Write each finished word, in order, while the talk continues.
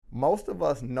Most of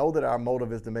us know that our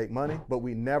motive is to make money, but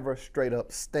we never straight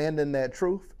up stand in that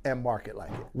truth and market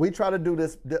like it. We try to do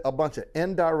this, a bunch of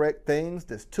indirect things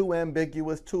that's too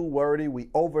ambiguous, too wordy, we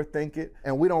overthink it,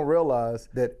 and we don't realize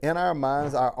that in our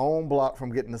minds, our own block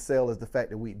from getting the sale is the fact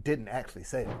that we didn't actually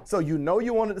sell. So you know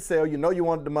you wanted to sell, you know you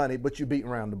wanted the money, but you beating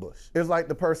around the bush. It's like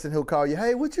the person who'll call you,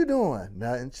 hey, what you doing?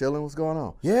 Nothing, chilling, what's going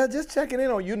on? Yeah, just checking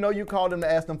in on you. Know you called them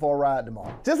to ask them for a ride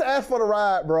tomorrow. Just ask for the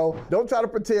ride, bro. Don't try to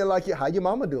pretend like how your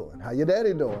mama doing? How your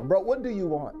daddy doing? Bro, what do you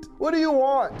want? What do you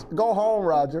want? Go home,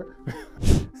 Roger.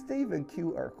 Stephen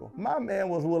Q. Urkel. My man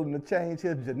was willing to change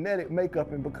his genetic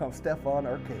makeup and become Stefan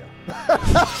Urkel.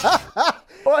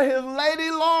 Or his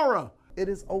lady Laura. It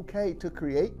is okay to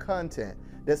create content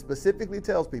that specifically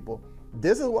tells people,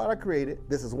 this is what I created,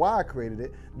 this is why I created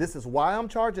it, this is why I'm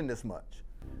charging this much.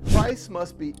 Price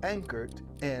must be anchored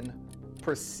in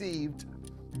perceived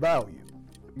value.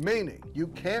 Meaning, you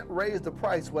can't raise the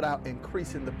price without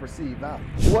increasing the perceived value.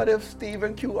 What if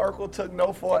Stephen Q. Urkel took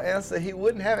no for an answer? He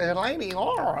wouldn't have a lady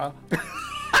Laura.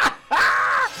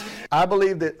 I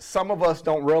believe that some of us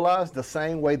don't realize the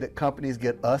same way that companies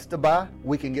get us to buy,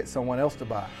 we can get someone else to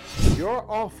buy. Your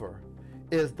offer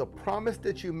is the promise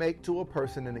that you make to a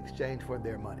person in exchange for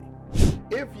their money.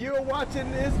 If you're watching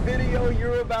this video,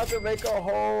 you're about to make a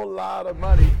whole lot of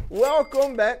money.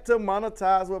 Welcome back to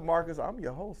Monetize with Marcus. I'm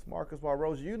your host, Marcus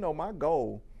Barros. You know my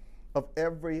goal of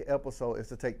every episode is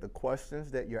to take the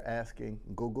questions that you're asking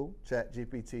Google,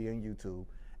 ChatGPT, and YouTube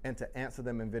and to answer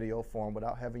them in video form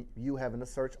without having to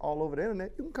search all over the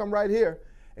internet. You can come right here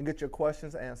and get your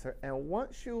questions answered. And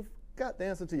once you've got the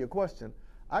answer to your question,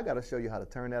 I got to show you how to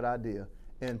turn that idea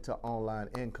into online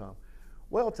income.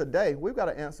 Well, today we've got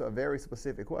to answer a very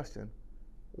specific question: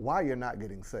 why you're not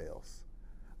getting sales.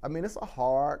 I mean, it's a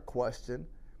hard question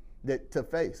to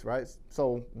face, right?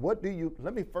 So let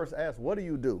me first ask, what do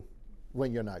you do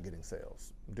when you're not getting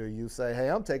sales? Do you say, hey,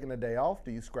 I'm taking a day off?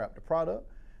 Do you scrap the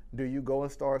product? Do you go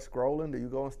and start scrolling? Do you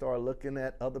go and start looking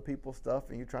at other people's stuff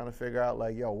and you're trying to figure out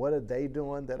like, yo, what are they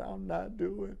doing that I'm not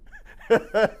doing?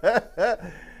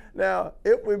 Now,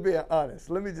 if we're being honest,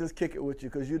 let me just kick it with you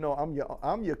because you know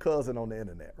I'm your cousin on the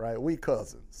internet, right? We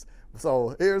cousins.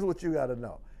 So here's what you got to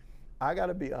know. I got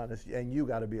to be honest, and you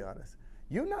got to be honest.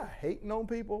 You're not hating on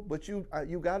people, but you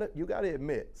got to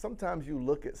admit, sometimes you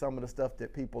look at some of the stuff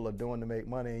that people are doing to make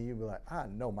money, and you be like, I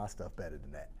know my stuff better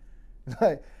than that.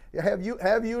 Like,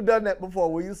 have you done that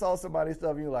before? Where you saw somebody's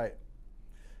stuff, and you're like,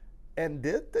 and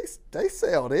did they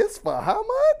sell this for how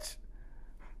much?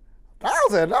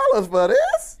 $1,000 for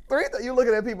this? You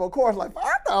looking at people, of course, like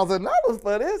 $5,000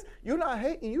 for this? You're not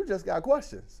hating, you just got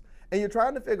questions. And you're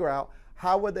trying to figure out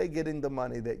how are they getting the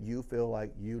money that you feel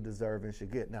like you deserve and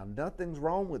should get. Now, nothing's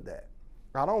wrong with that.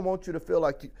 I don't want you to feel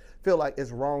like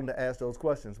it's wrong to ask those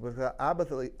questions because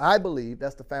I believe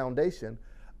that's the foundation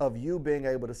of you being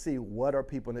able to see what are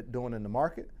people doing in the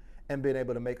market and being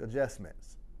able to make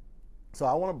adjustments. So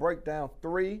I want to break down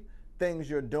 3 things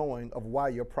you're doing of why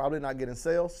you're probably not getting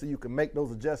sales so you can make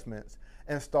those adjustments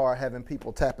and start having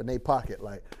people tap in their pocket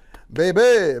like,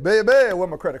 baby, where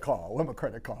my credit card?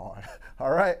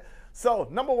 All right. So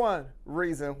number 1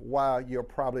 reason why you're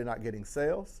probably not getting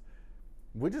sales,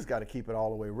 we just got to keep it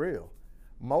all the way real.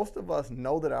 Most of us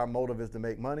know that our motive is to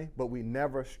make money, but we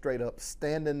never straight up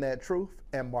stand in that truth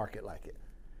and market like it.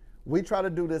 We try to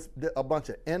do this, a bunch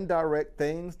of indirect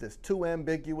things that's too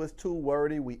ambiguous, too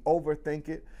wordy, we overthink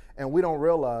it, and we don't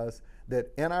realize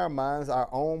that in our minds, our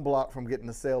own block from getting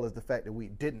the sale is the fact that we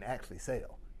didn't actually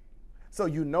sell. So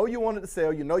you know you wanted to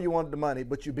sell, you know you wanted the money,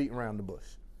 but you beating around the bush.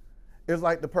 It's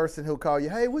like the person who'll call you,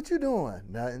 hey, what you doing?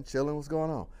 Nothing, chilling, what's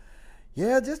going on?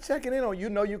 Yeah, just checking in on you.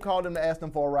 Know you called them to ask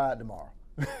them for a ride tomorrow.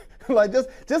 Like just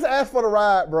ask for the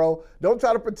ride, bro. Don't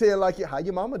try to pretend like how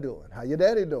your mama doing, how your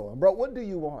daddy doing. Bro, what do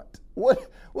you want?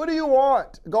 What do you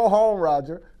want? Go home,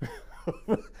 Roger.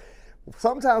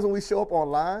 Sometimes when we show up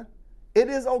online, it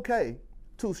is okay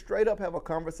to straight up have a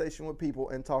conversation with people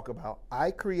and talk about, I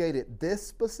created this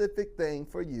specific thing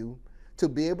for you to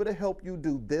be able to help you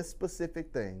do this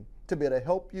specific thing, to be able to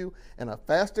help you in a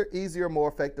faster, easier, more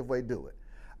effective way do it.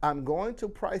 I'm going to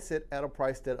price it at a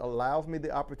price that allows me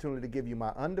the opportunity to give you my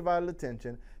undivided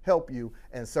attention, help you,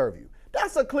 and serve you.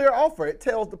 That's a clear offer. It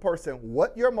tells the person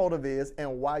what your motive is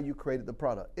and why you created the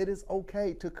product. It is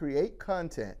okay to create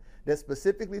content that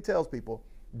specifically tells people,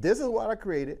 this is what I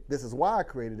created, this is why I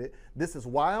created it, this is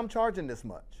why I'm charging this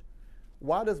much.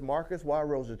 Why does Marcus Y.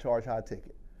 Rosa charge high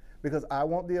ticket? Because I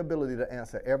want the ability to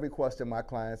answer every question my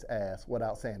clients ask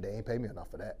without saying they ain't pay me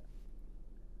enough for that.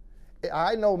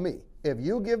 I know me. If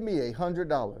you give me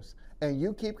 $100 and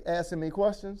you keep asking me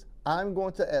questions, I'm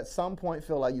going to at some point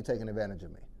feel like you're taking advantage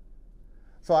of me.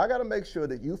 So I got to make sure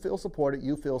that you feel supported,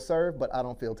 you feel served, but I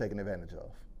don't feel taken advantage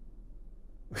of.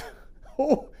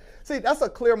 See, that's a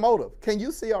clear motive. Can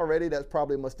you see already that's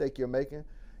probably a mistake you're making?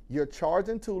 You're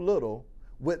charging too little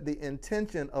with the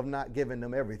intention of not giving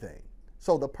them everything.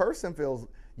 So the person feels,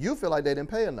 you feel like they didn't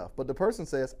pay enough, but the person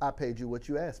says, I paid you what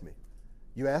you asked me.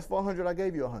 You asked for 100, I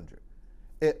gave you 100.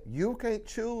 You can't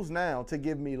choose now to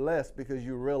give me less because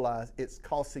you realize it's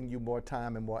costing you more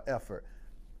time and more effort.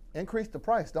 Increase the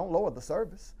price, don't lower the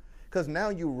service. Because now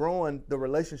you ruin the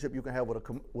relationship you can have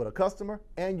with a customer,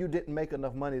 and you didn't make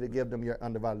enough money to give them your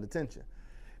undivided attention.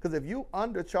 Because if you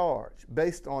undercharge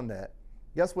based on that,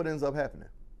 guess what ends up happening?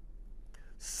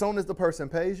 Soon as the person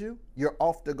pays you, you're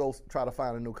off to go try to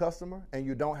find a new customer, and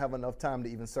you don't have enough time to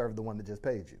even serve the one that just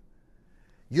paid you.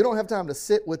 You don't have time to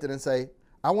sit with it and say,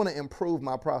 I want to improve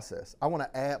my process. I want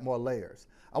to add more layers.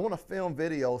 I want to film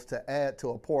videos to add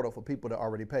to a portal for people that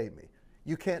already paid me.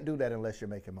 You can't do that unless you're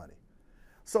making money.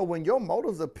 So when your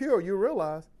motives are pure, you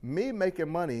realize me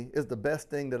making money is the best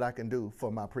thing that I can do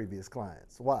for my previous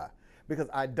clients. Why? Because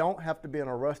I don't have to be in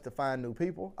a rush to find new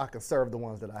people. I can serve the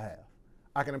ones that I have.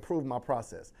 I can improve my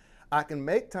process. I can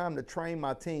make time to train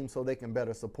my team so they can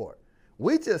better support.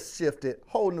 We just shifted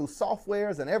whole new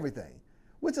softwares and everything,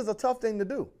 which is a tough thing to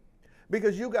do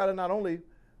because you got to not only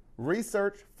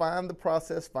research, find the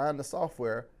process, find the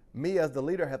software. Me as the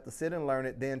leader have to sit and learn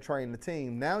it, then train the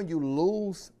team. Now you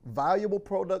lose valuable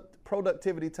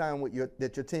productivity time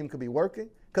that your team could be working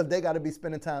because they got to be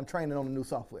spending time training on the new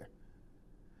software.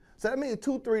 So that means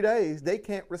 2-3 days, they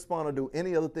can't respond or do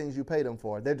any other things you pay them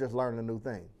for. They're just learning a new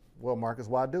thing. Well, Marcus,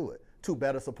 why do it? To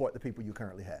better support the people you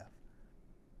currently have.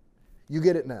 You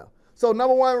get it now. So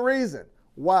number one reason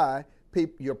why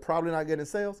you're probably not getting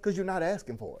sales, because you're not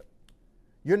asking for it.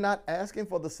 You're not asking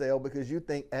for the sale because you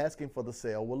think asking for the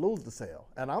sale will lose the sale.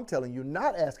 And I'm telling you,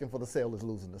 not asking for the sale is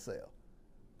losing the sale.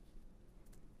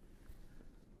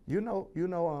 You know,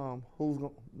 who's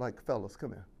going, like, fellas,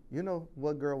 come here. You know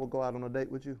what girl will go out on a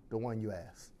date with you? The one you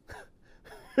ask.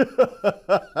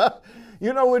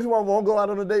 You know which one won't go out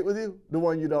on a date with you? The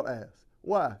one you don't ask.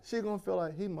 Why? She's going to feel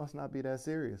like he must not be that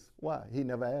serious. Why? He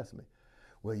never asked me.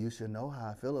 Well, you should know how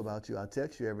I feel about you. I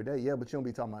text you every day. Yeah, but you don't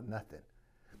be talking about nothing.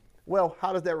 Well,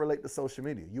 how does that relate to social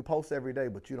media? You post every day,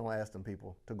 but you don't ask them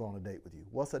people to go on a date with you.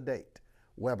 What's a date?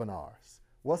 Webinars.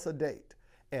 What's a date?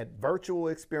 A virtual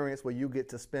experience where you get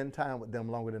to spend time with them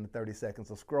longer than the 30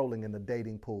 seconds of scrolling in the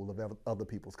dating pool of other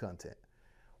people's content.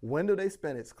 When do they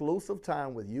spend exclusive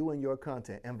time with you and your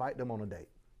content? Invite them on a date.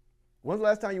 When's the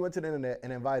last time you went to the internet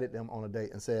and invited them on a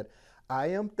date and said, I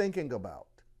am thinking about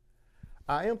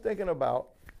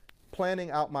planning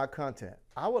out my content.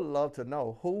 I would love to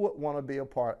know who would want to be a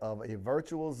part of a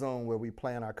virtual Zoom where we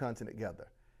plan our content together.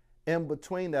 In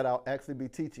between that, I'll actually be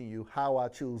teaching you how I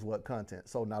choose what content.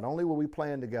 So not only will we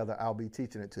plan together, I'll be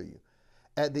teaching it to you.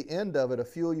 At the end of it, a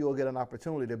few of you will get an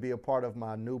opportunity to be a part of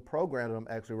my new program that I'm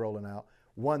actually rolling out.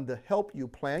 One to help you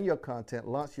plan your content,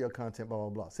 launch your content, blah, blah,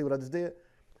 blah. See what I just did?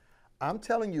 I'm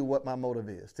telling you what my motive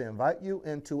is, to invite you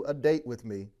into a date with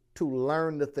me to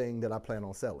learn the thing that I plan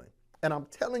on selling. And I'm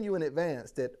telling you in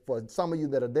advance that for some of you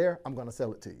that are there, I'm going to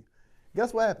sell it to you.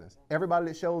 Guess what happens? Everybody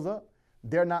that shows up,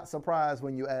 they're not surprised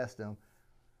when you ask them,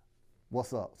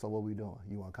 what's up? So what we doing?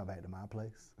 You want to come back to my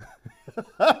place?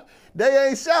 They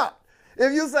ain't shocked.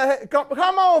 If you say, hey, come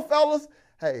on, fellas.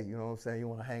 Hey, you know what I'm saying? You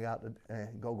want to hang out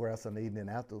and go grab something to eat, and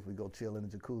then afterwards we go chill in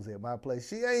the jacuzzi at my place.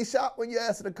 She ain't shocked when you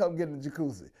ask her to come get in the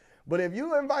jacuzzi. But if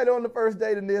you invite her on the first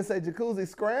date and then say jacuzzi,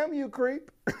 scram, you creep.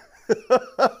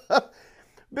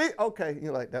 Okay,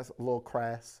 you're like, that's a little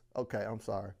crass. Okay, I'm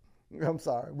sorry.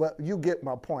 But you get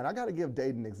my point. I got to give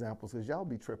dating examples because y'all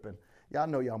be tripping. Y'all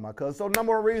know y'all my cousins. So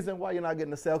number one reason why you're not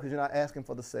getting the sale because you're not asking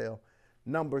for the sale.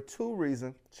 Number two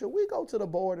reason, should we go to the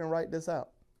board and write this out?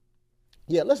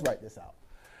 Yeah, let's write this out.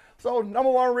 So number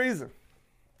one reason,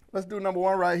 let's do number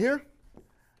one right here.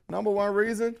 Number one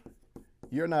reason,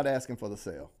 you're not asking for the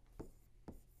sale.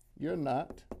 You're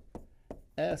not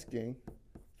asking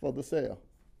for the sale.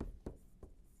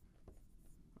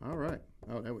 All right.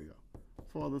 Oh, there we go.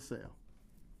 For the sale.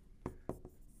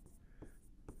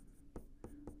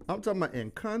 I'm talking about in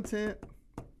content,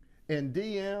 in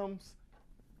DMs.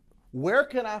 Where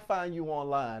can I find you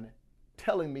online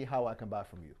telling me how I can buy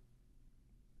from you?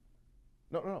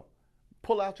 No.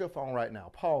 Pull out your phone right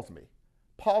now. Pause me.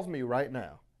 Pause me right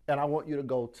now. And I want you to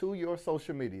go to your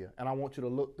social media and I want you to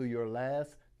look through your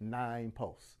last 9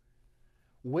 posts.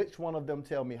 Which one of them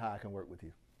tell me how I can work with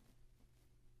you?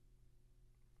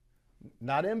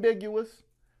 Not ambiguous.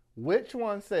 Which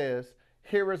one says,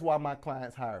 here is why my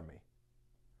clients hire me?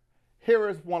 Here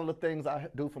is one of the things I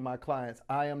do for my clients.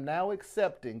 I am now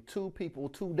accepting 2 people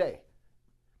today.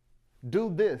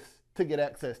 Do this to get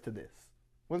access to this.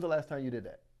 When's the last time you did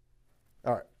that?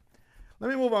 All right. Let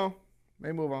me move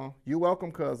on. You're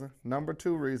welcome, cousin. Number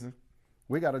 2 reason.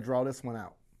 We got to draw this one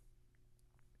out.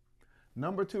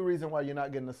 Number 2 reason why you're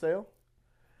not getting a sale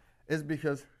is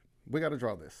because we got to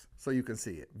draw this so you can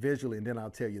see it visually, and then I'll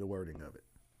tell you the wording of it.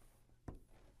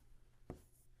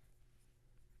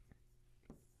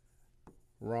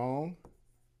 Wrong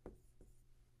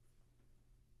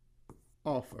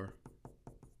offer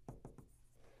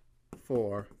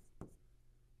for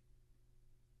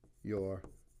your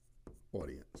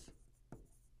audience.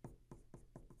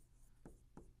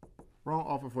 Wrong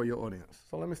offer for your audience.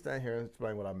 So let me stand here and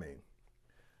explain what I mean.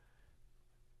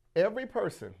 Every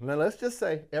person, now let's just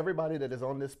say everybody that is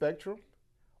on this spectrum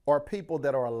are people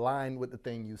that are aligned with the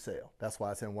thing you sell. That's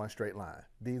why it's in one straight line.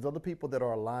 These are the people that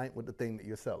are aligned with the thing that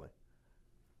you're selling.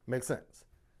 Makes sense?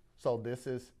 So this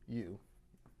is you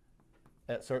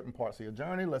at certain parts of your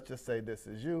journey. Let's just say this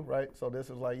is you, right? So this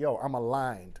is like, yo, I'm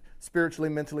aligned spiritually,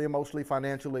 mentally, emotionally,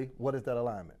 financially. What is that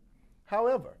alignment?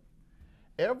 However,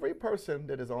 every person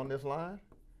that is on this line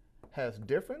has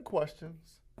different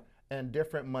questions and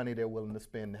different money they're willing to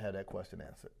spend to have that question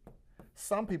answered.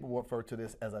 Some people refer to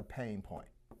this as a pain point.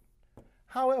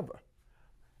 However,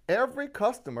 every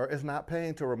customer is not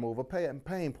paying to remove a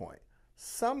pain point.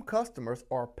 Some customers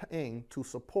are paying to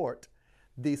support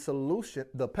the solution,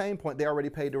 the pain point they already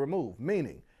paid to remove,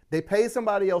 meaning they paid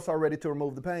somebody else already to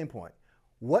remove the pain point.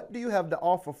 What do you have to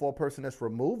offer for a person that's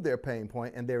removed their pain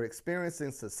point and they're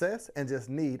experiencing success and just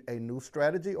need a new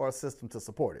strategy or a system to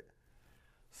support it?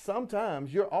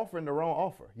 Sometimes you're offering the wrong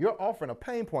offer. You're offering a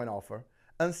pain point offer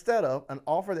instead of an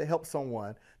offer that helps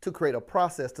someone to create a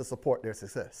process to support their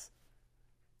success.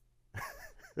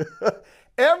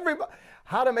 Everybody,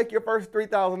 how to make your first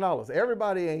 $3,000.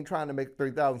 Everybody ain't trying to make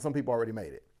 $3,000. Some people already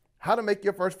made it. How to make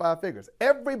your first 5 figures.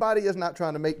 Everybody is not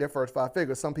trying to make their first 5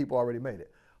 figures. Some people already made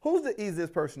it. Who's the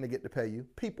easiest person to get to pay you?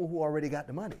 People who already got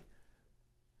the money.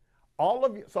 All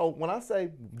of you. So when I say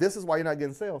this is why you're not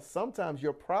getting sales, sometimes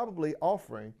you're probably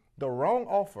offering the wrong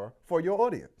offer for your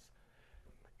audience.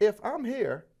 If I'm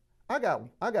here, I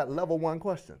got level 1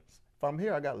 questions. If I'm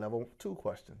here, I got level 2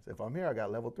 questions. If I'm here, I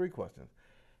got level 3 questions.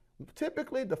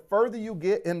 Typically, the further you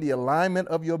get in the alignment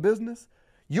of your business,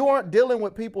 you aren't dealing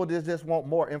with people that just want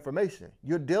more information.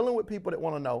 You're dealing with people that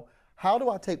want to know, how do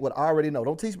I take what I already know?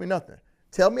 Don't teach me nothing.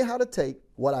 Tell me how to take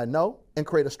what I know and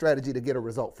create a strategy to get a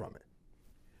result from it.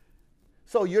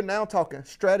 So you're now talking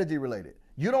strategy related.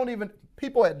 You don't even,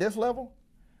 people at this level,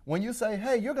 when you say,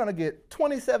 hey, you're going to get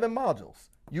 27 modules,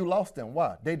 you lost them.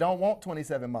 Why? They don't want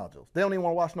 27 modules. They don't even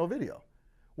want to watch no video.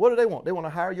 What do they want? They want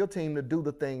to hire your team to do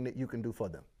the thing that you can do for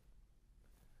them.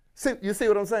 See, you see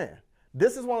what I'm saying?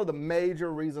 This is one of the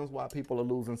major reasons why people are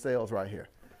losing sales right here.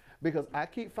 Because I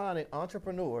keep finding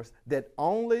entrepreneurs that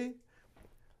only,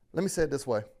 let me say it this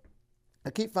way. I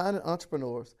keep finding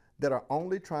entrepreneurs that are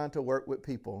only trying to work with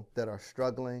people that are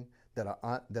struggling, that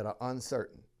are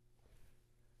uncertain.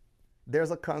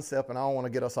 There's a concept, and I don't want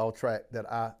to get us off track, that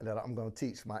I'm going to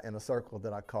teach my inner circle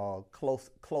that I call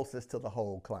closest to the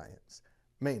whole clients.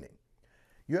 Meaning,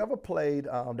 you ever played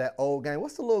that old game?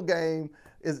 What's the little game?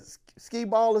 Is it skee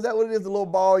ball? Is that what it is? The little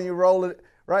ball and you roll it,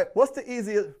 right? What's the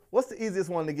easiest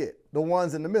one to get? The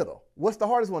ones in the middle. What's the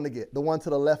hardest one to get? The one to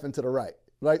the left and to the right,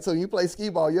 right? So you play skee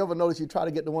ball, you ever notice you try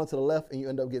to get the one to the left and you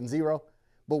end up getting 0?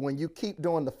 But when you keep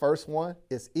doing the first one,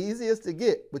 it's easiest to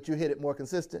get, but you hit it more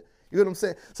consistent. You know what I'm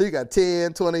saying? So you got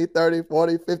 10, 20, 30,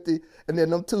 40, 50, and then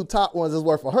them 2 top ones is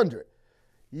worth 100.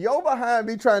 You're behind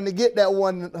me trying to get that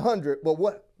 100, but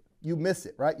what? You miss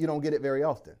it, right? You don't get it very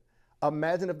often.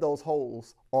 Imagine if those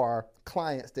holes are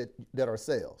clients that are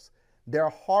sales. They're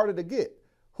harder to get.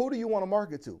 Who do you want to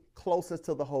market to? Closest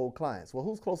to the whole clients. Well,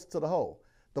 who's closest to the whole?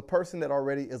 The person that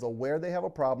already is aware they have a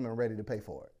problem and ready to pay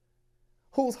for it.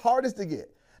 Who's hardest to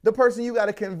get? The person you got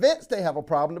to convince they have a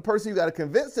problem, the person you got to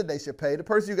convince that they should pay, the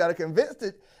person you got to convince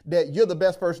that you're the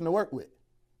best person to work with.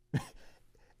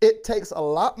 It takes a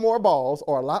lot more balls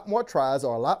or a lot more tries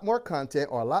or a lot more content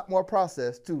or a lot more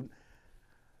process to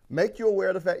make you aware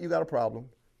of the fact you got a problem,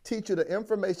 teach you the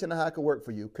information on how it can work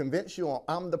for you, convince you on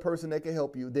I'm the person that can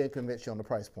help you, then convince you on the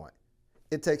price point.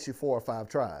 It takes you 4 or 5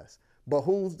 tries. But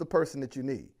who's the person that you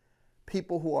need?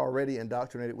 People who are already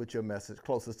indoctrinated with your message,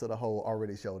 closest to the whole,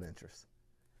 already showed interest.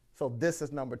 So this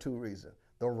is number 2 reason.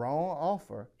 The wrong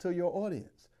offer to your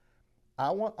audience.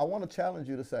 I want to challenge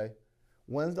you to say,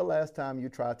 when's the last time you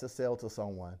tried to sell to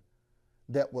someone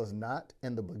that was not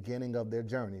in the beginning of their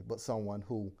journey, but someone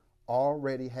who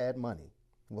already had money,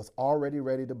 was already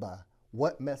ready to buy?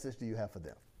 What message do you have for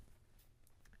them?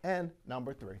 And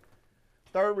number 3,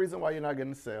 third reason why you're not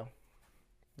getting a sale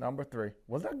Number 3.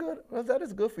 Was that good? Was that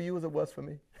as good for you as it was for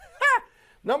me?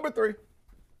 Number 3.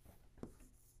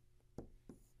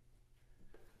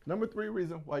 Number 3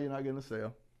 reason why you're not getting a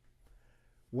sale.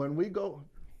 When we go,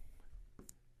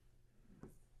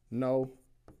 no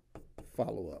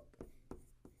follow-up.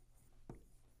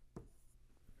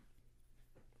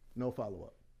 No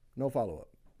follow-up. No follow-up.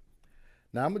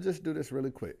 Now, I'm going to just do this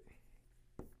really quick.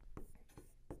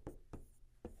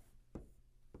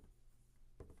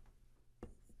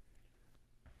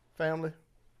 Family,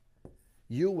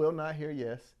 you will not hear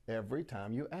yes every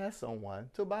time you ask someone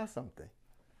to buy something.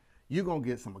 You're going to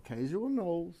get some occasional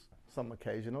no's, some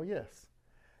occasional yes.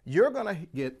 You're going to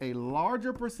get a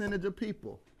larger percentage of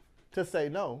people to say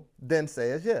no than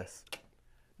say yes.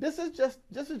 This is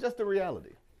just the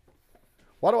reality.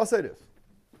 Why do I say this?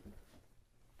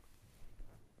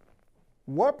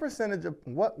 What percentage of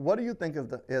what do you think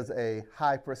is a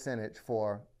high percentage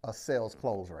for a sales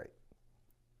close rate?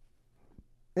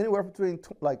 Anywhere between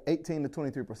like 18 to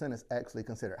 23% is actually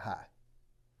considered high.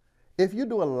 If you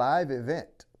do a live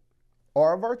event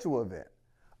or a virtual event,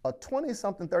 a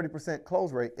 20-something 30%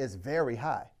 close rate is very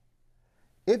high.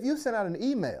 If you send out an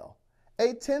email,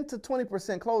 a 10 to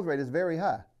 20% close rate is very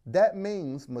high. That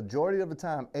means majority of the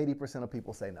time, 80% of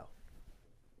people say no.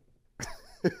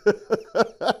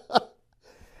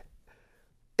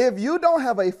 If you don't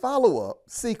have a follow-up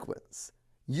sequence,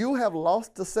 you have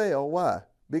lost the sale. Why?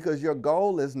 Because your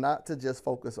goal is not to just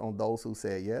focus on those who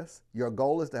said yes. Your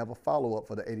goal is to have a follow-up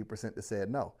for the 80% that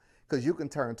said no. Because you can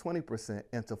turn 20%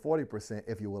 into 40%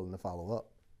 if you're willing to follow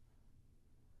up.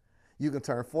 You can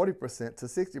turn 40% to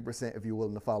 60% if you're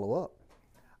willing to follow up.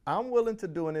 I'm willing to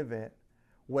do an event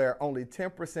where only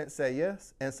 10% say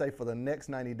yes and say for the next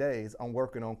 90 days, I'm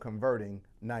working on converting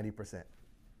 90%.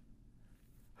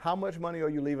 How much money are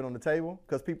you leaving on the table?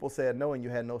 Because people said no and you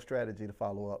had no strategy to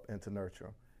follow up and to nurture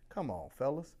them. Come on,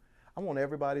 fellas. I want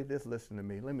everybody that's listening to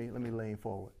me. Let me lean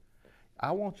forward.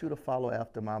 I want you to follow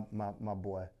after my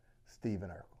boy, Stephen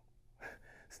Urkel.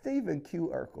 Stephen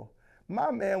Q. Urkel. My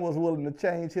man was willing to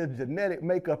change his genetic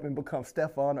makeup and become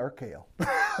Stefan Urkel.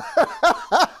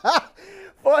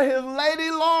 For his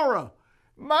lady Laura.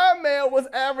 My man was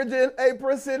averaging a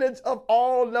percentage of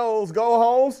all no's. Go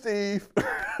home, Steve.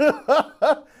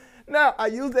 Now, I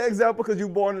use the example because you're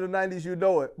born in the 90s, you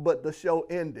know it, but the show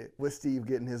ended with Steve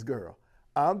getting his girl.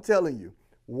 I'm telling you,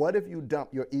 what if you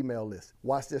dump your email list?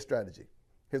 Watch this strategy.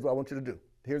 Here's what I want you to do.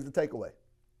 Here's the takeaway.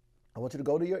 I want you to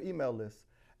go to your email list,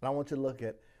 and I want you to look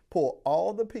at, pull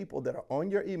all the people that are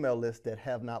on your email list that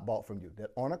have not bought from you, that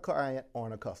aren't a client,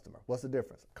 aren't a customer. What's the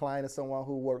difference? A client is someone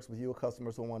who works with you, a customer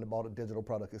is someone that bought a digital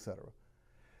product, etc.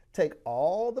 Take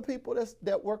all the people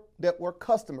that were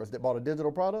customers that bought a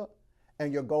digital product,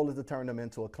 and your goal is to turn them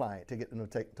into a client to get them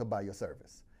to buy your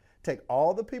service. Take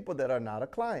all the people that are not a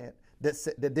client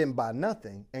that didn't buy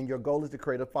nothing, and your goal is to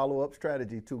create a follow-up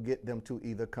strategy to get them to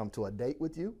either come to a date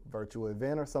with you, virtual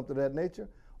event or something of that nature,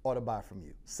 or to buy from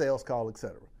you, sales call,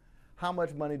 etc. How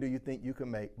much money do you think you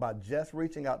can make by just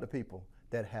reaching out to people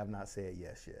that have not said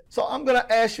yes yet? So I'm going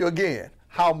to ask you again,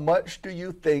 how much do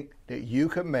you think that you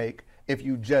could make if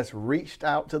you just reached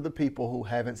out to the people who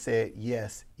haven't said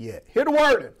yes yet? Hear the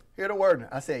wording. Hear the wording.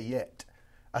 I said yet.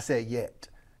 I said yet.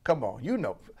 Come on, you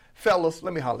know. Fellas,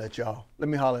 let me holler at y'all. Let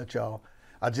me holler at y'all.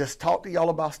 I just talked to y'all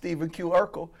about Stephen Q.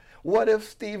 Urkel. What if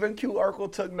Stephen Q.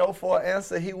 Urkel took no for an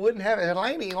answer? He wouldn't have it.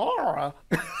 Lady Laura.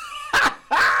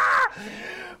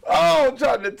 Oh, I'm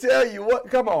trying to tell you what.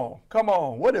 Come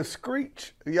on. What if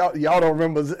Screech? Y'all don't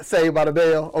remember Saved by the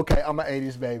Bell? Okay, I'm an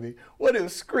 80s baby. What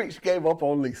if Screech gave up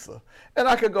on Lisa? And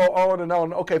I could go on and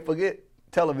on. Okay, forget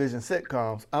television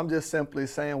sitcoms. I'm just simply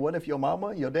saying, what if your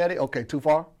mama, your daddy? Okay, too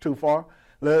far,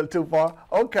 little too far.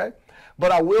 Okay,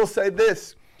 but I will say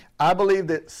this. I believe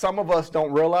that some of us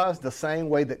don't realize the same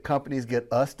way that companies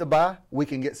get us to buy, we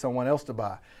can get someone else to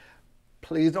buy.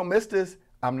 Please don't miss this.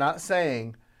 I'm not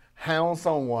saying hound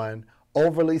someone,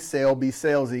 overly be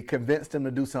salesy, convince them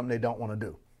to do something they don't want to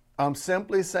do. I'm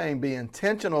simply saying be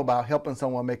intentional about helping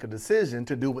someone make a decision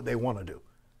to do what they want to do.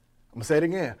 I'm going to say it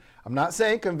again. I'm not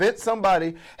saying convince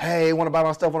somebody, hey, want to buy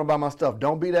my stuff.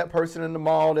 Don't be that person in the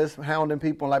mall that's hounding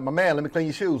people like, my man, let me clean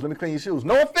your shoes.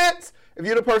 No offense if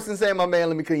you're the person saying, my man,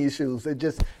 let me clean your shoes.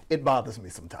 It bothers me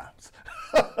sometimes.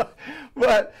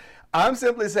 But I'm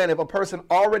simply saying if a person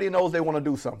already knows they want to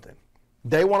do something,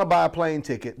 they want to buy a plane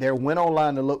ticket, they went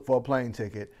online to look for a plane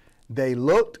ticket, they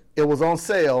looked, it was on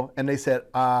sale, and they said,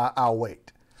 I'll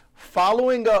wait.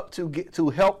 Following up to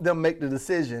help them make the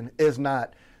decision is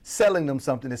not selling them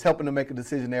something, it's helping them make a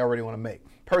decision they already want to make.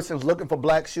 Person's looking for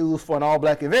black shoes for an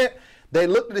all-black event. They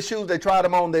looked at the shoes, they tried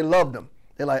them on, they loved them.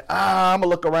 They're like, I'm going to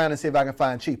look around and see if I can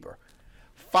find cheaper.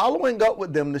 following up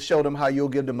with them to show them how you'll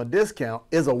give them a discount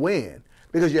is a win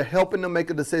because you're helping them make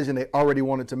a decision they already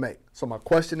wanted to make. So my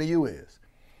question to you is,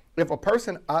 if a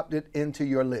person opted into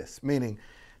your list, meaning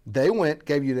they went,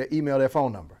 gave you their email, their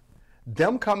phone number,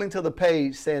 them coming to the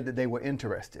page said that they were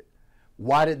interested.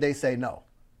 Why did they say no?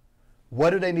 What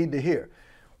do they need to hear?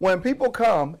 When people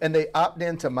come and they opt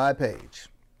into my page,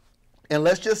 and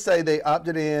let's just say they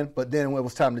opted in, but then when it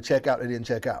was time to check out, they didn't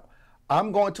check out.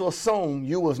 I'm going to assume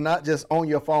you was not just on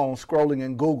your phone scrolling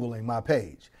and Googling my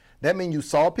page. That means you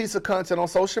saw a piece of content on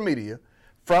social media.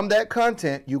 From that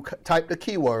content, you typed a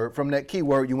keyword. From that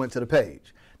keyword, you went to the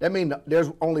page. That means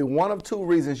there's only one of two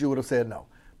reasons you would have said no.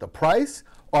 The price,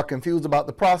 or confused about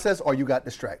the process, or you got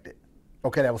distracted.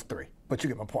 Okay, that was 3, but you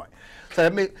get my point. So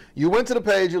that means you went to the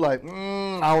page, you're like,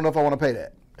 I don't know if I want to pay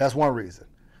that. That's one reason.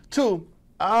 2,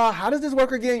 how does this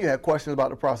work again? You had questions about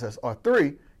the process. Or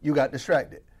 3, you got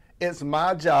distracted. It's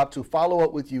my job to follow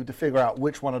up with you to figure out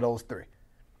which one of those 3.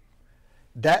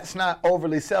 That's not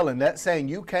overly selling. That's saying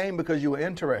you came because you were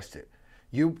interested.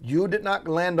 You did not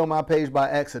land on my page by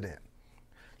accident.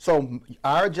 So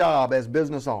our job as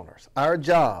business owners, our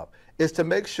job is to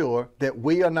make sure that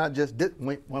we are not just,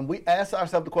 when we ask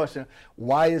ourselves the question,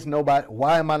 why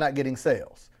am I not getting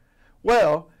sales?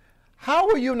 Well, how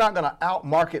are you not going to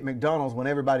outmarket McDonald's when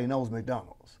everybody knows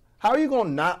McDonald's? How are you going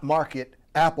to not market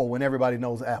Apple when everybody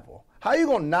knows Apple? How are you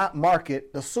going to not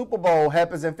market the Super Bowl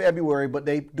happens in February, but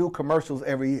they do commercials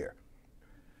every year?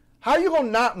 How are you going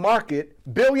to not market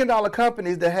billion-dollar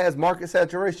companies that has market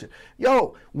saturation?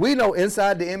 Yo, we know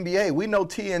inside the NBA, we know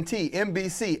TNT,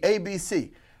 NBC,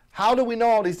 ABC. How do we know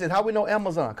all these things? How do we know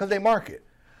Amazon? Because they market.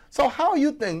 So how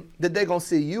you think that they're going to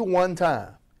see you one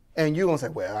time and you're going to say,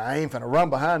 well, I ain't finna run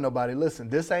behind nobody. Listen,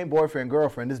 this ain't boyfriend,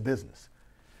 girlfriend, this business.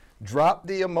 Drop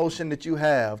the emotion that you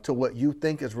have to what you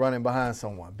think is running behind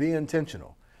someone. Be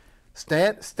intentional.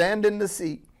 Stand in the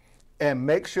seat and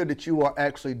make sure that you are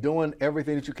actually doing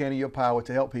everything that you can in your power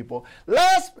to help people.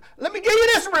 Let me give you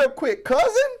this real quick,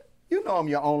 cousin. You know I'm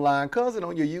your online cousin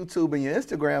on your YouTube and your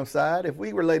Instagram side. If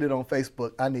we related on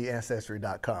Facebook, I need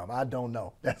Ancestry.com. I don't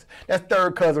know. That's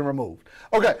third cousin removed.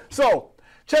 Okay, so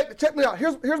check me out.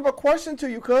 Here's my question to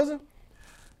you, cousin.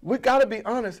 We got to be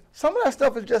honest. Some of that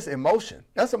stuff is just emotion.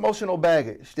 That's emotional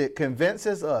baggage that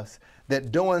convinces us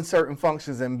that doing certain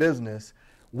functions in business,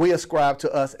 we ascribe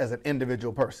to us as an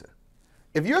individual person.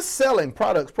 If you're selling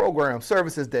products, programs,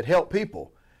 services that help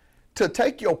people, to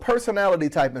take your personality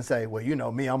type and say, well, you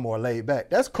know me, I'm more laid back.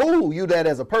 That's cool, you that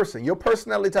as a person. Your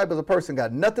personality type as a person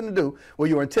got nothing to do with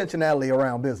your intentionality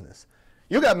around business.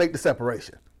 You got to make the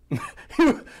separation.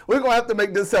 We're going to have to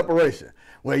make this separation.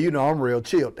 Well, you know, I'm real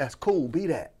chill. That's cool, be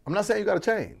that. I'm not saying you got to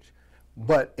change.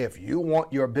 But if you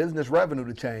want your business revenue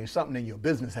to change, something in your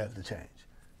business has to change.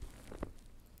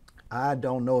 I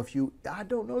don't know if you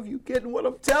getting what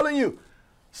I'm telling you.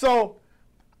 So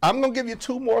I'm going to give you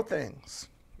 2 more things.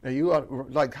 And you are,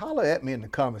 like, holler at me in the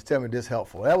comments. Tell me this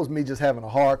helpful. That was me just having a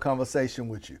hard conversation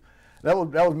with you. That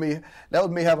was me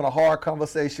having a hard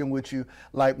conversation with you,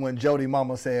 like when Jody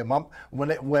Mama said,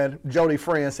 when Jody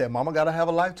friend said, Mama gotta have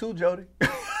a life too, Jody.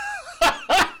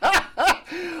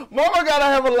 Mama gotta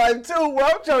have a life too.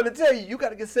 Well, I'm trying to tell you, you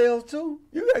gotta get sales too.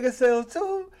 You gotta get sales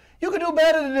too. You can do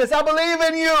better than this. I believe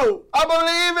in you. I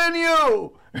believe in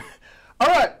you. All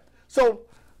right. So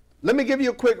let me give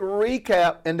you a quick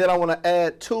recap, and then I want to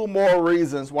add 2 more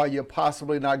reasons why you're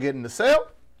possibly not getting the sale.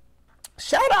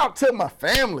 Shout out to my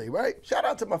family, right? Shout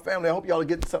out to my family. I hope y'all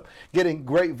are getting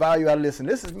great value out of this. And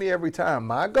this is me every time.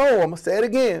 My goal, I'm going to say it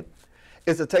again,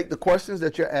 is to take the questions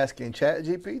that you're asking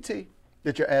ChatGPT,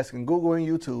 that you're asking Google and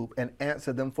YouTube, and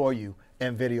answer them for you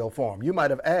in video form. You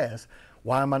might have asked,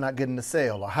 why am I not getting the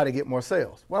sale, or how to get more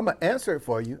sales? Well, I'm going to answer it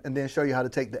for you and then show you how to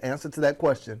take the answer to that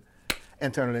question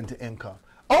and turn it into income.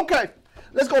 Okay,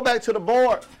 let's go back to the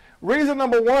board. Reason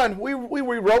number 1, we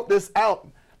rewrote this out,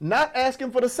 not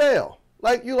asking for the sale.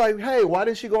 Like, you like, hey, why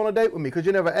didn't she go on a date with me? Because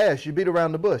you never asked. You beat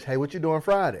around the bush. Hey, what you doing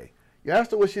Friday? You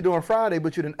asked her what she doing Friday,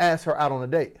 but you didn't ask her out on a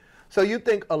date. So you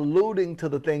think alluding to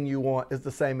the thing you want is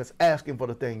the same as asking for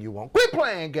the thing you want. Quit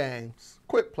playing games.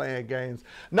 Quit playing games.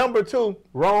 Number 2,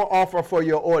 wrong offer for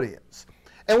your audience.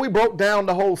 And we broke down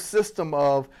the whole system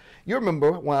of, you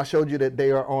remember when I showed you that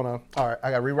they are on all right, I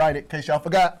got to rewrite it in case y'all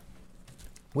forgot.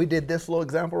 We did this little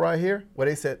example right here where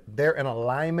they said they're in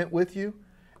alignment with you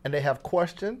and they have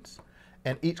questions.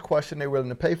 And each question they're willing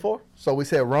to pay for. So we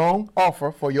said wrong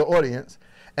offer for your audience.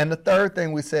 And the third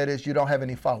thing we said is you don't have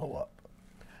any follow-up.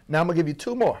 Now I'm going to give you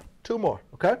 2 more,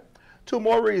 okay? 2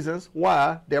 more reasons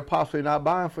why they're possibly not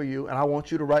buying for you. And I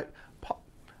want you to write,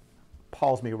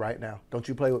 pause me right now. Don't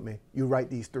you play with me. You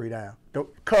write these 3 down.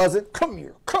 Cousin, come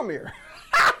here.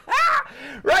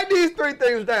 Write these 3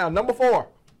 things down. Number 4,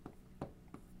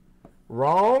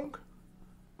 wrong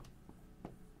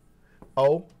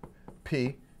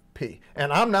OPP.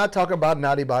 And I'm not talking about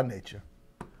naughty by nature.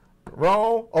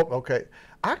 Wrong. Oh, okay.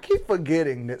 I keep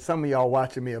forgetting that some of y'all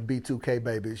watching me are B2K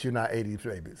babies. You're not 80s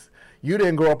babies. You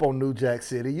didn't grow up on New Jack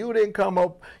City. You didn't come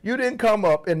up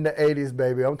in the 80s,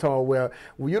 baby. I'm talking where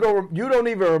you don't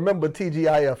even remember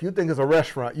TGIF. You think it's a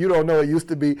restaurant. You don't know it used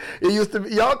to be.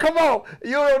 Y'all come on.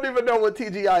 You don't even know what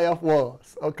TGIF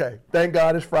was. Okay. Thank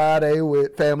God it's Friday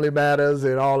with Family Matters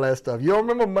and all that stuff. You don't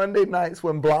remember Monday nights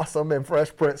when Blossom and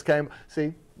Fresh Prince came?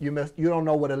 See, you don't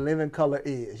know what a living color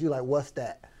is. You're like, what's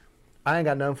that? I ain't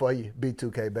got nothing for you,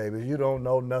 B2K babies. You don't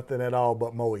know nothing at all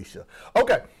but Moesha.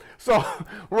 Okay, so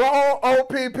wrong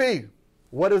OPP.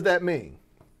 What does that mean?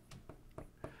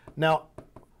 Now,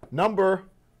 number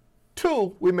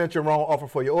 2, we mentioned wrong offer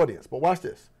for your audience. But watch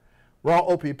this. Wrong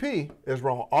OPP is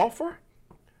wrong offer,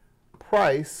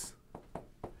 price,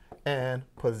 and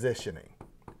positioning.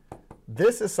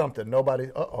 This is something nobody,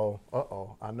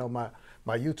 I know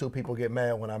my YouTube people get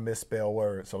mad when I misspell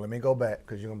words. So let me go back,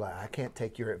 because you're going to be like, I can't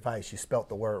take your advice. You spelt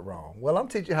the word wrong. Well, I'm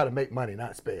teaching you how to make money,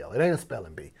 not spell. It ain't a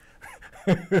spelling bee.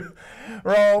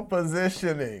 Wrong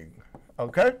positioning.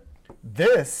 Okay?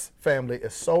 This, family,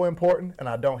 is so important, and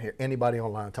I don't hear anybody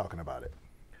online talking about it.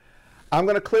 I'm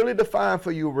going to clearly define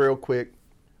for you real quick,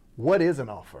 what is an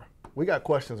offer? We got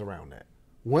questions around that.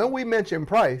 When we mention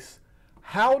price,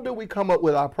 how do we come up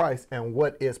with our price, and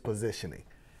what is positioning?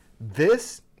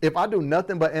 This, if I do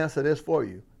nothing but answer this for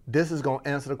you, this is going to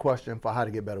answer the question for how to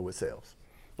get better with sales.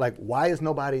 Like, why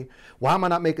am I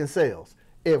not making sales?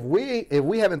 If we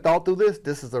haven't thought through this,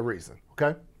 this is the reason,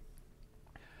 okay?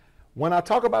 When I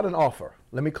talk about an offer,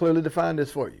 let me clearly define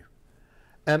this for you.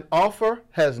 An offer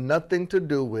has nothing to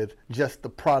do with just the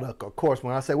product or course.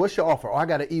 When I say, what's your offer? Oh, I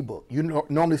got an ebook. You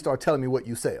normally start telling me what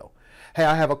you sell. Hey,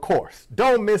 I have a course.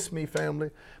 Don't miss me, family.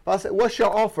 If I say, what's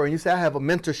your offer? And you say, I have a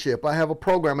mentorship, I have a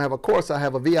program, I have a course, I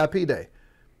have a VIP day.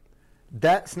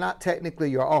 That's not technically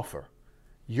your offer.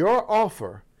 Your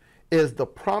offer is the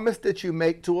promise that you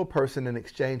make to a person in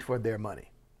exchange for their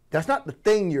money. That's not the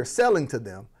thing you're selling to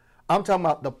them. I'm talking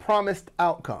about the promised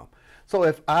outcome. So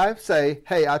if I say,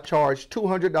 hey, I charge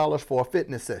 $200 for a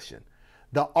fitness session,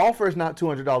 the offer is not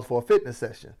 $200 for a fitness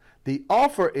session. The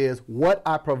offer is what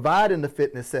I provide in the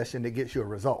fitness session that gets you a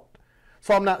result.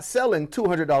 So I'm not selling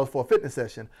 $200 for a fitness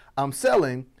session. I'm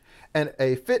selling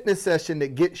a fitness session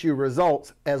that gets you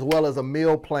results, as well as a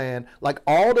meal plan, like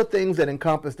all the things that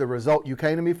encompass the result you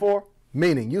came to me for.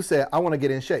 Meaning you said, I want to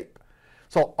get in shape.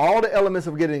 So all the elements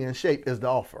of getting in shape is the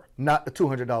offer, not the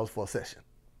 $200 for a session.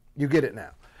 You get it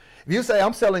now. If you say,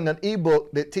 I'm selling an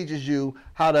ebook that teaches you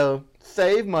how to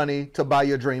save money to buy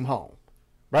your dream home,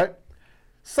 right?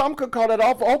 Some could call that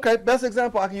offer. Okay, best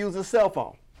example, I can use a cell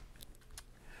phone.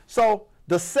 So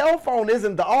the cell phone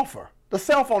isn't the offer. The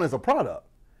cell phone is a product.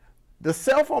 The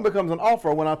cell phone becomes an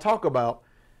offer when I talk about,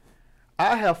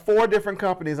 I have 4 different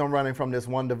companies I'm running from this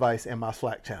one device in my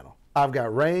Slack channel. I've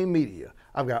got Rain Media.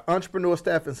 I've got Entrepreneur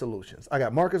Staffing Solutions. I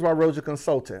got Marcus Roger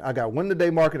Consulting. I got Win the Day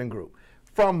Marketing Group.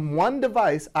 From one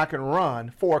device, I can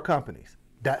run 4 companies.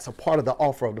 That's a part of the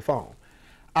offer of the phone.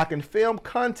 I can film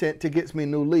content to get me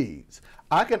new leads.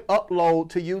 I can upload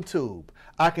to YouTube.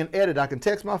 I can edit. I can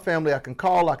text my family. I can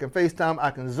call. I can FaceTime.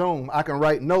 I can Zoom. I can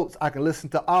write notes. I can listen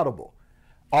to Audible.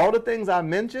 All the things I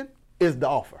mentioned is the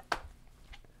offer.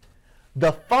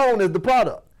 The phone is the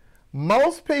product.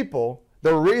 Most people,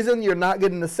 the reason you're not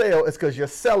getting the sale is because you're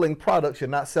selling products. You're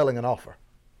not selling an offer.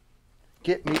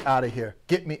 Get me out of here.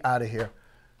 Get me out of here.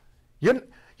 You're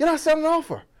not selling an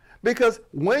offer. Because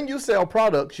when you sell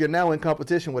products, you're now in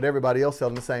competition with everybody else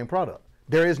selling the same product.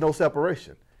 There is no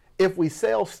separation. If we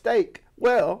sell steak,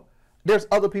 well, there's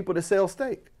other people that sell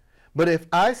steak. But if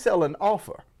I sell an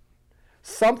offer,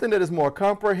 something that is more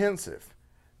comprehensive,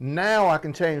 now I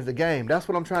can change the game. That's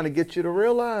what I'm trying to get you to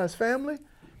realize, family.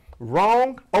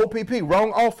 Wrong OPP,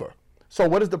 wrong offer. So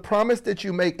what is the promise that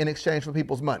you make in exchange for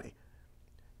people's money?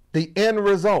 The end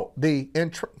result,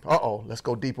 let's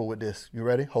go deeper with this. You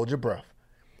ready? Hold your breath.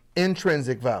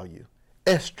 Intrinsic value,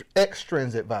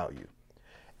 extrinsic value,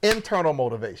 internal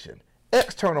motivation,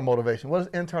 external motivation. What is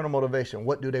internal motivation?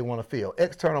 What do they want to feel?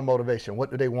 External motivation,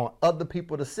 what do they want other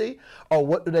people to see, or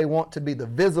what do they want to be the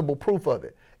visible proof of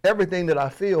it? Everything that I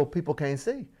feel, people can't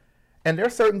see. And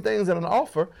there's certain things in an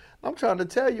offer. I'm trying to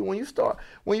tell you, when you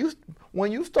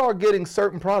start getting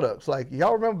certain products, like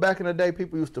y'all remember back in the day,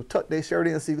 people used to tuck their shirt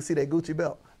in so you could see their Gucci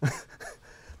belt.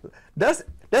 That's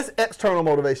external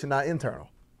motivation, not internal.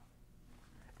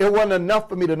 It wasn't enough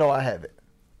for me to know I have it.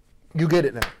 You get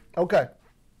it now. Okay.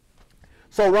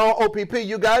 So wrong OPP,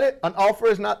 you got it? An offer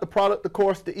is not the product, the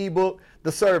course, the ebook,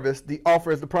 the service. The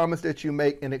offer is the promise that you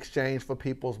make in exchange for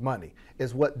people's money.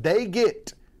 It's what they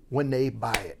get when they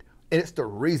buy it. And it's the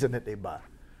reason that they buy.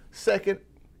 Second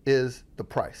is the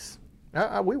price.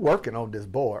 We working on this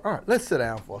board. All right, let's sit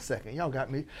down for a second. Y'all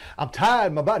got me. I'm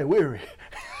tired, my body weary.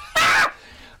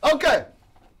 Okay.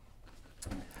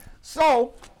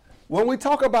 So when we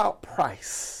talk about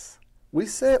price, we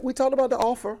talked about the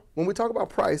offer. When we talk about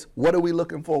price, what are we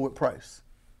looking for with price?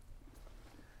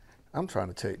 I'm trying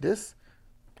to take this.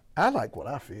 I like what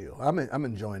I feel. I'm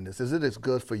enjoying this. Is it as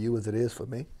good for you as it is for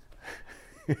me?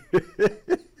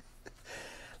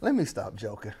 Let me stop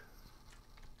joking.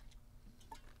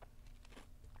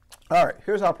 All right,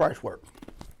 here's how price works.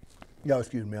 Y'all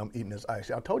excuse me, I'm eating this ice.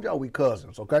 I told y'all we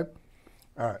cousins, okay?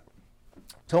 All right.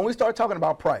 So when we start talking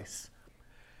about price,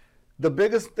 the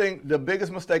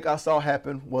biggest mistake I saw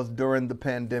happen was during the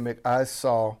pandemic. I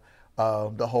saw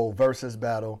the whole versus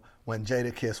battle when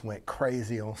Jadakiss went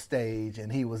crazy on stage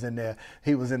and he was in there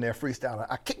freestyling.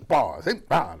 I kick bars.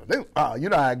 You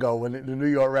know how I go when the New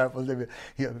York rappers,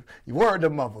 you word the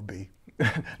mother be.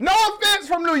 No offense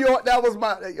from New York.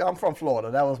 I'm from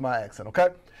Florida. That was my accent, okay?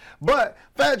 But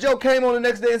Fat Joe came on the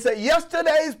next day and said,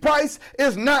 yesterday's price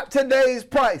is not today's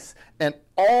price. And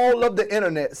all of the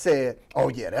internet said, oh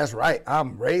yeah, that's right.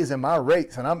 I'm raising my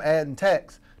rates and I'm adding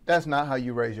tax. That's not how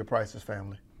you raise your prices,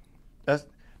 family.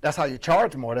 That's how you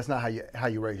charge more. That's not how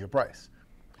you raise your price.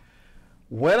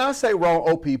 When I say wrong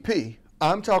OPP,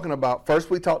 I'm talking about,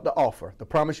 first we talk the offer, the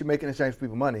promise you make in exchange for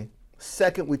people money.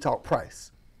 Second, we talk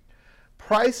price.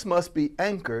 Price must be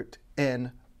anchored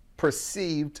in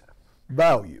perceived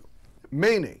value,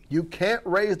 meaning you can't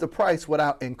raise the price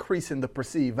without increasing the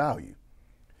perceived value.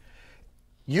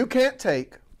 You can't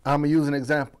take, I'm going to use an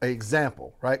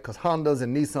example, right? Because Hondas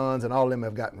and Nissans and all of them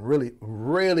have gotten really,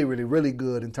 really, really, really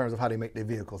good in terms of how they make their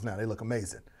vehicles now. They look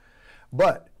amazing.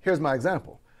 But here's my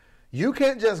example. You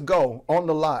can't just go on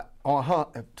the lot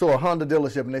to a Honda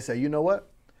dealership and they say, you know what?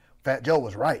 Fat Joe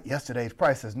was right. Yesterday's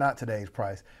price is not today's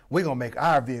price. We're going to make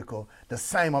our vehicle the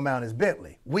same amount as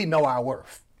Bentley. We know our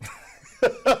worth.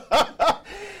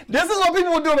 This is what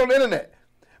people were doing on the internet.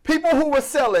 People who were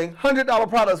selling $100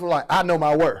 products were like, I know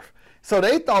my worth. So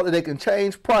they thought that they can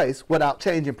change price without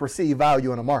changing perceived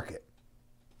value in the market.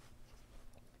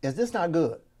 Is this not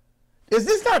good? Is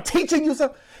this not teaching you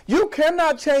something? You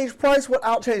cannot change price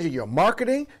without changing your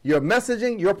marketing, your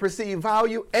messaging, your perceived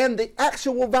value, and the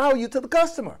actual value to the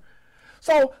customer.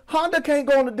 So Honda can't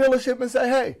go on the dealership and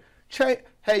say,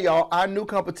 hey y'all, our new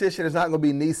competition is not going to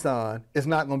be Nissan. It's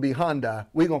not going to be Hyundai.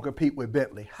 We're going to compete with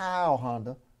Bentley. How,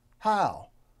 Honda? How?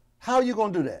 How are you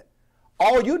going to do that?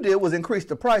 All you did was increase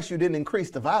the price. You didn't increase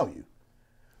the value.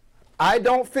 I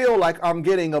don't feel like I'm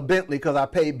getting a Bentley because I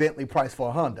paid Bentley price for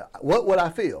a Honda. What would I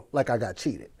feel? Like I got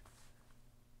cheated.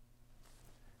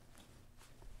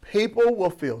 People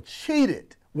will feel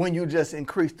cheated when you just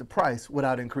increase the price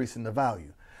without increasing the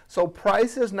value. So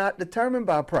price is not determined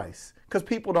by price because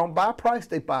people don't buy price,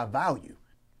 they buy value.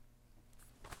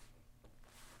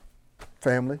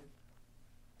 Family.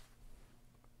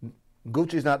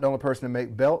 Gucci's not the only person to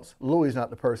make belts. Louis is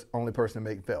not the only person to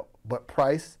make belt. But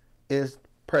price is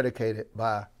predicated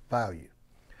by value.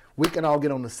 We can all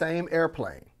get on the same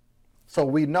airplane, so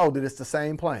we know that it's the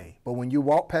same plane. But when you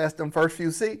walk past them first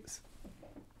few seats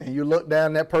and you look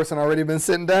down, that person already been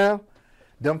sitting down,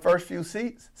 them first few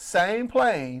seats, same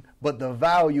plane, but the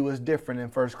value is different in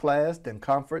first class than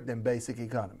comfort than basic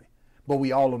economy. But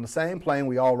we all on the same plane,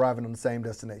 we all arriving on the same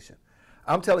destination.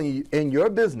 I'm telling you, in your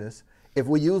business, if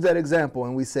we use that example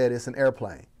and we said it's an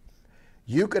airplane,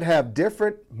 you could have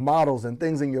different models and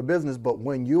things in your business, but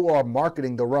when you are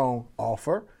marketing the wrong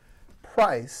offer,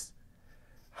 price,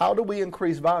 how do we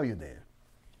increase value then?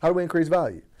 How do we increase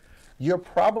value? You're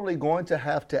probably going to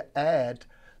have to add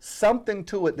something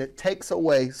to it that takes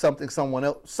away something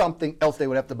else they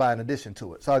would have to buy in addition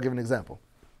to it. So I'll give an example.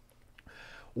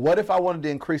 What if I wanted to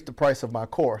increase the price of my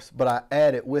course, but I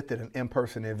added with it an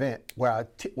in-person event where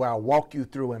I walk you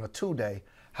through in a 2-day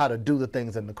how to do the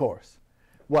things in the course?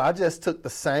 Well, I just took the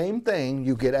same thing.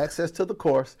 You get access to the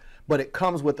course, but it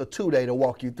comes with a 2-day to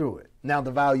walk you through it. Now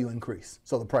the value increased,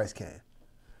 so the price can.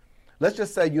 Let's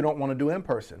just say you don't want to do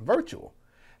in-person, virtual.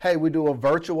 Hey, we do a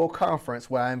virtual conference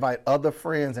where I invite other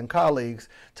friends and colleagues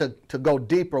to go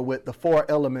deeper with the 4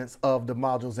 elements of the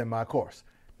modules in my course.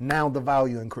 Now the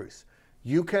value increased.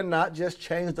 You cannot just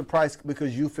change the price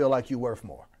because you feel like you're worth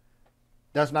more.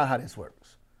 That's not how this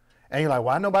works. And you're like,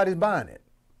 why nobody's buying it?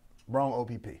 Wrong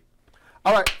OPP.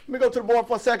 All right, let me go to the board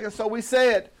for a second. So we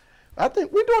said, I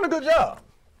think we're doing a good job.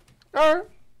 All right.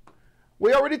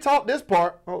 We already taught this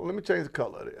part. Oh, let me change the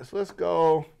color of this. Let's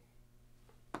go.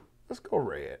 Let's go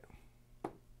red.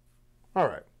 All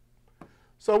right.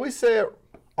 So we said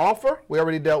offer, we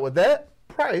already dealt with that.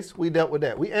 Price, we dealt with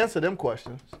that. We answered them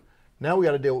questions. Now we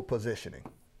got to deal with positioning.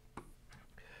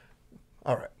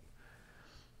 All right.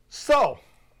 So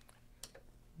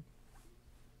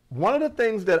one of the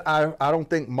things that I don't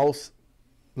think most,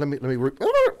 let me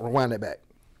rewind that back.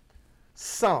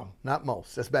 Some, not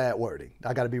most, that's bad wording.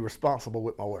 I got to be responsible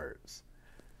with my words.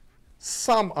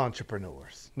 Some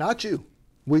entrepreneurs, not you.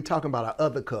 We talking about our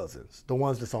other cousins, the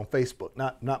ones that's on Facebook,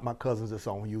 not my cousins that's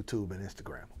on YouTube and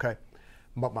Instagram, okay?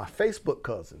 But my Facebook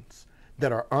cousins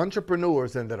that are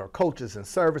entrepreneurs and that are coaches and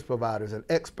service providers and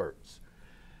experts.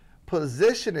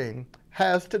 Positioning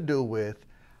has to do with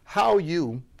how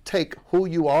you take who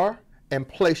you are and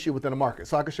place you within a market.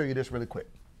 So I can show you this really quick.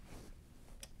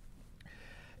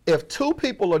 If two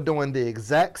people are doing the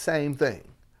exact same thing,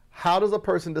 how does a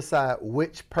person decide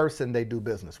which person they do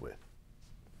business with?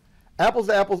 Apples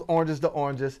to apples, oranges to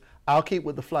oranges. I'll keep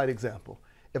with the flight example.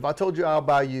 If I told you I'll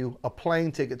buy you a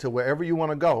plane ticket to wherever you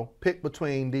want to go, pick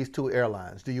between these two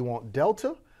airlines. Do you want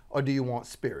Delta or do you want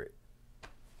Spirit?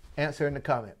 Answer in the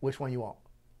comment. Which one you want?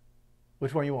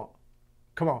 Which one you want?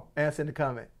 Come on, answer in the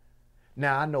comment.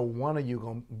 Now, I know one of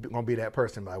you gonna be that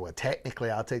person, but well,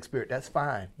 technically I'll take Spirit. That's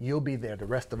fine. You'll be there. The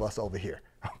rest of us over here.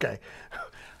 Okay.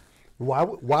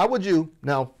 Why would you?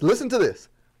 Now, listen to this.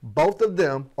 Both of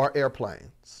them are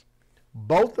airplanes.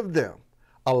 Both of them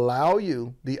allow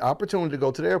you the opportunity to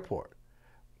go to the airport.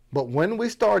 But when we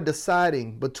start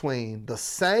deciding between the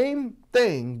same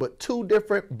thing but two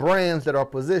different brands that are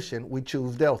positioned, we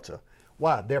choose Delta.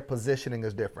 Why? Their positioning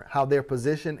is different. How they're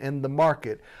positioned in the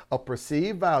market of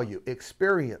perceived value,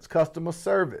 experience, customer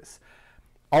service,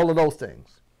 all of those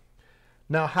things.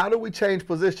 Now, how do we change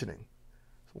positioning?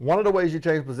 One of the ways you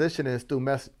change positioning is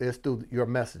through your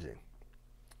messaging.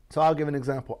 So I'll give an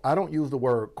example. I don't use the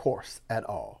word course at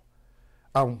all.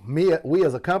 We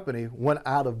as a company went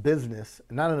out of business,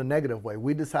 not in a negative way.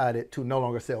 We decided to no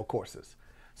longer sell courses.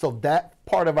 So that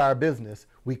part of our business,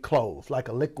 we closed, like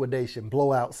a liquidation,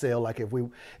 blowout sale, like if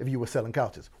you were selling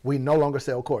couches. We no longer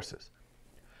sell courses.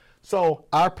 So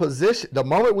our position, the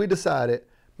moment we decided,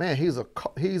 man, he's a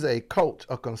coach,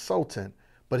 a consultant,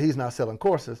 but he's not selling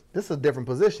courses, this is a different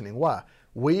positioning. Why?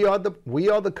 We are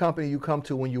the company you come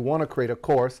to when you want to create a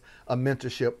course, a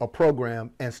mentorship, a program,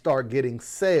 and start getting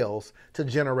sales to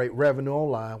generate revenue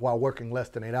online while working less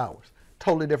than 8 hours.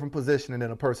 Totally different positioning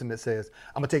than a person that says,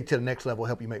 I'm going to take you to the next level,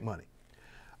 help you make money.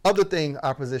 Other thing,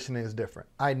 our positioning is different.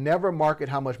 I never market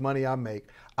how much money I make.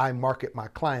 I market my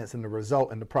clients and the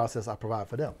result and the process I provide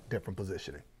for them. Different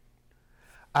positioning.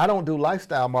 I don't do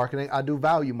lifestyle marketing, I do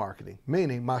value marketing,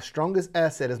 meaning my strongest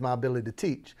asset is my ability to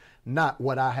teach, not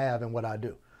what I have and what I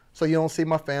do. So you don't see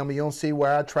my family, you don't see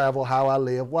where I travel, how I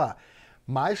live. Why?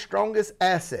 My strongest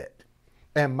asset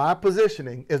and my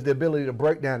positioning is the ability to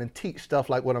break down and teach stuff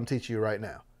like what I'm teaching you right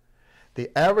now. The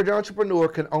average entrepreneur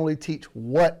can only teach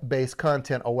what-based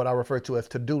content, or what I refer to as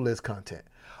to-do list content.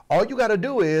 All you got to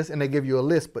do is, and they give you a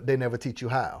list, but they never teach you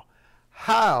how.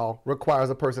 How requires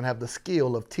a person to have the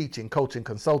skill of teaching, coaching,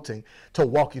 consulting to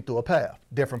walk you through a path.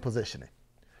 Different positioning.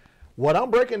 What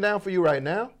I'm breaking down for you right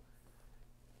now,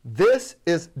 this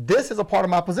is a part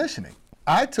of my positioning.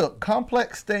 I took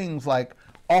complex things like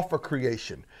offer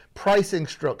creation, pricing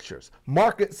structures,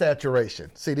 market saturation.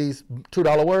 See these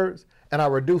 $2 words? And I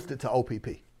reduced it to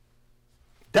OPP.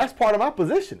 That's part of my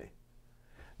positioning.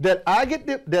 That I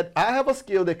have a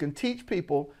skill that can teach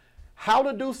people how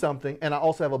to do something, and I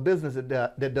also have a business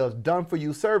that does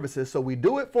done-for-you services, so we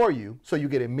do it for you, so you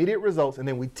get immediate results, and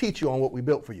then we teach you on what we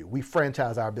built for you. We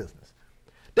franchise our business.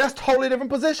 That's totally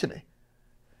different positioning.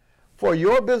 For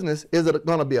your business, is it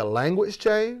going to be a language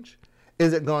change?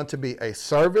 Is it going to be a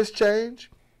service change?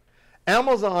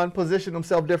 Amazon positioned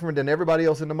themselves different than everybody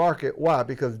else in the market. Why?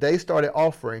 Because they started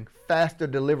offering faster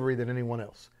delivery than anyone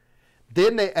else.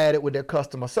 Then they added with their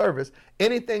customer service,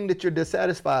 anything that you're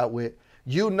dissatisfied with,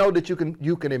 you know that you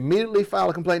can immediately file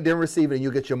a complaint, then receive it, and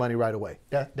you get your money right away.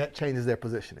 That changes their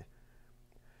positioning.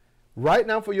 Right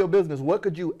now for your business, what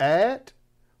could you add?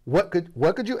 What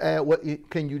could you add? What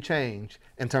can you change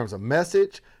in terms of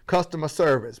message, customer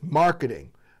service,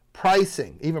 marketing,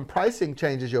 pricing? Even pricing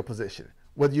changes your position.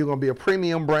 Whether you're going to be a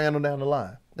premium brand or down the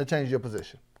line, that changes your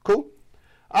position. Cool?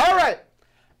 All right.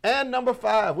 And number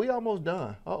 5, we almost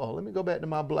done. Let me go back to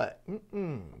my black.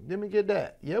 Let me get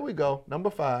that. Here we go.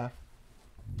 Number 5.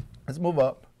 Let's move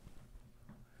up.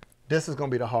 This is going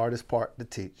to be the hardest part to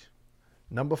teach.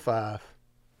 Number 5.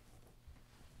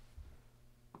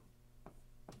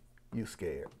 You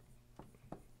scared.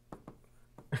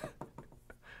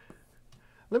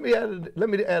 Let me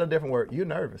add a different word. You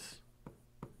nervous.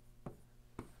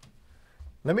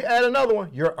 Let me add another one.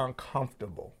 You're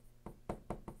uncomfortable.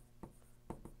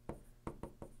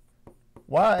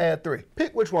 Why add 3?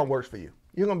 Pick which one works for you.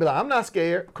 You're going to be like, I'm not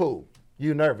scared. Cool.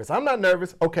 You're nervous. I'm not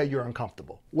nervous. Okay, you're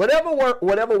uncomfortable. Whatever word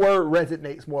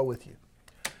resonates more with you.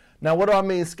 Now, what do I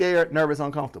mean scared, nervous,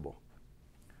 uncomfortable?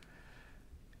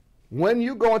 When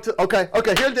you go into, okay,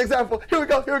 here's the example. Here we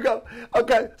go.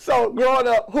 Okay, so growing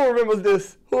up, who remembers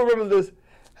this?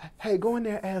 Hey, go in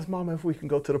there and ask mama if we can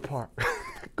go to the park.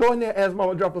 Go in there and ask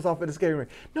mama to drop us off at the skating rink.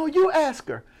 No, you ask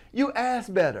her. You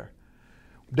ask better.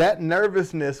 That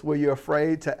nervousness where you're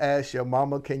afraid to ask your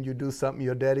mama, can you do something?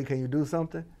 Your daddy, can you do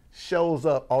something? Shows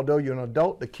up. Although you're an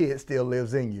adult, the kid still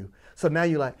lives in you. So now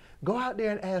you're like, go out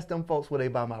there and ask them folks where they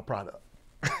buy my product.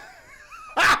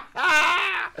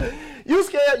 You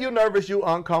scared, you nervous, you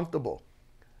uncomfortable.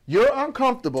 You're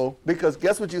uncomfortable because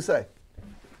guess what you say?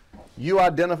 You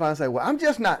identify and say, well, I'm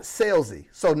just not salesy.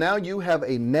 So now you have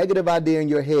a negative idea in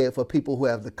your head for people who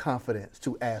have the confidence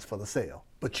to ask for the sale.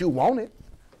 But you want it.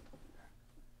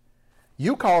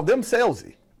 You call them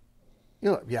salesy.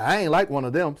 You know, yeah, I ain't like one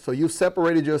of them. So you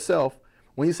separated yourself.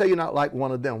 When you say you're not like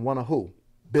one of them, one of who?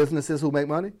 Businesses who make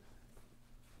money?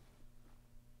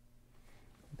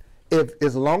 If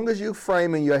as long as you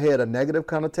frame in your head a negative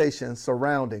connotation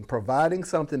surrounding providing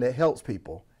something that helps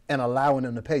people and allowing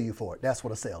them to pay you for it, that's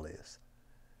what a sale is.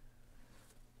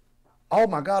 Oh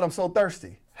my God, I'm so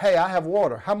thirsty. Hey, I have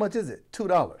water. How much is it?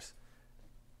 $2.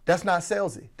 That's not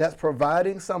salesy. That's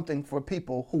providing something for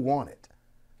people who want it.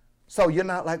 So you're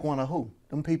not like one of who?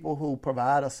 Them people who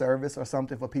provide a service or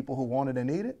something for people who want it and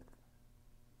need it?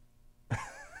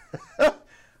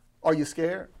 Are you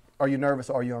scared? Are you nervous?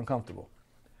 Or are you uncomfortable?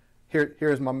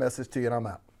 Here's my message to you and I'm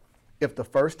out. If the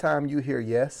first time you hear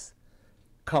yes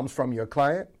comes from your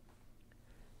client,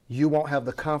 you won't have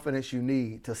the confidence you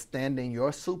need to stand in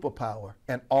your superpower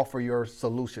and offer your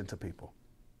solution to people.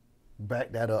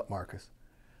 Back that up, Marcus.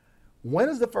 When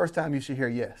is the first time you should hear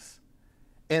yes?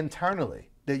 Internally,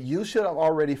 that you should have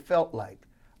already felt like,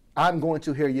 I'm going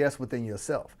to hear yes within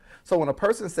yourself. So when a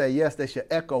person says yes, they should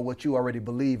echo what you already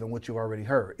believe and what you already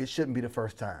heard. It shouldn't be the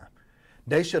first time.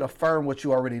 They should affirm what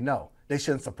you already know. They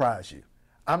shouldn't surprise you.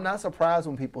 I'm not surprised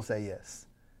when people say yes.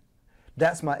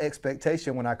 That's my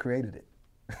expectation when I created it.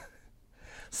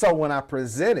 So when I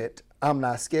present it, I'm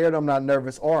not scared, I'm not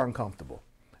nervous or uncomfortable.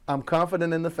 I'm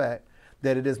confident in the fact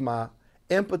that it is my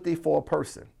empathy for a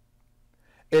person.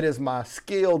 It is my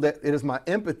skill it is my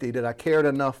empathy that I cared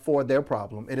enough for their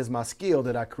problem. It is my skill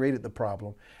that I created the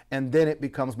problem. And then it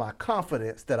becomes my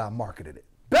confidence that I marketed it.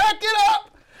 Back it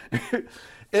up!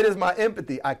 It is my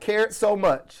empathy. I cared so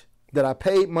much that I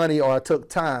paid money or I took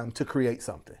time to create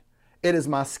something. It is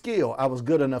my skill. I was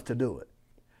good enough to do it.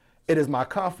 It is my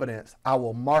confidence. I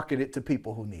will market it to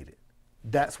people who need it.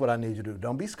 That's what I need you to do.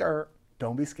 Don't be scared.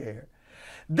 Don't be scared.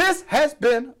 This has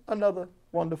been another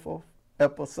wonderful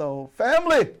episode.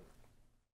 Family,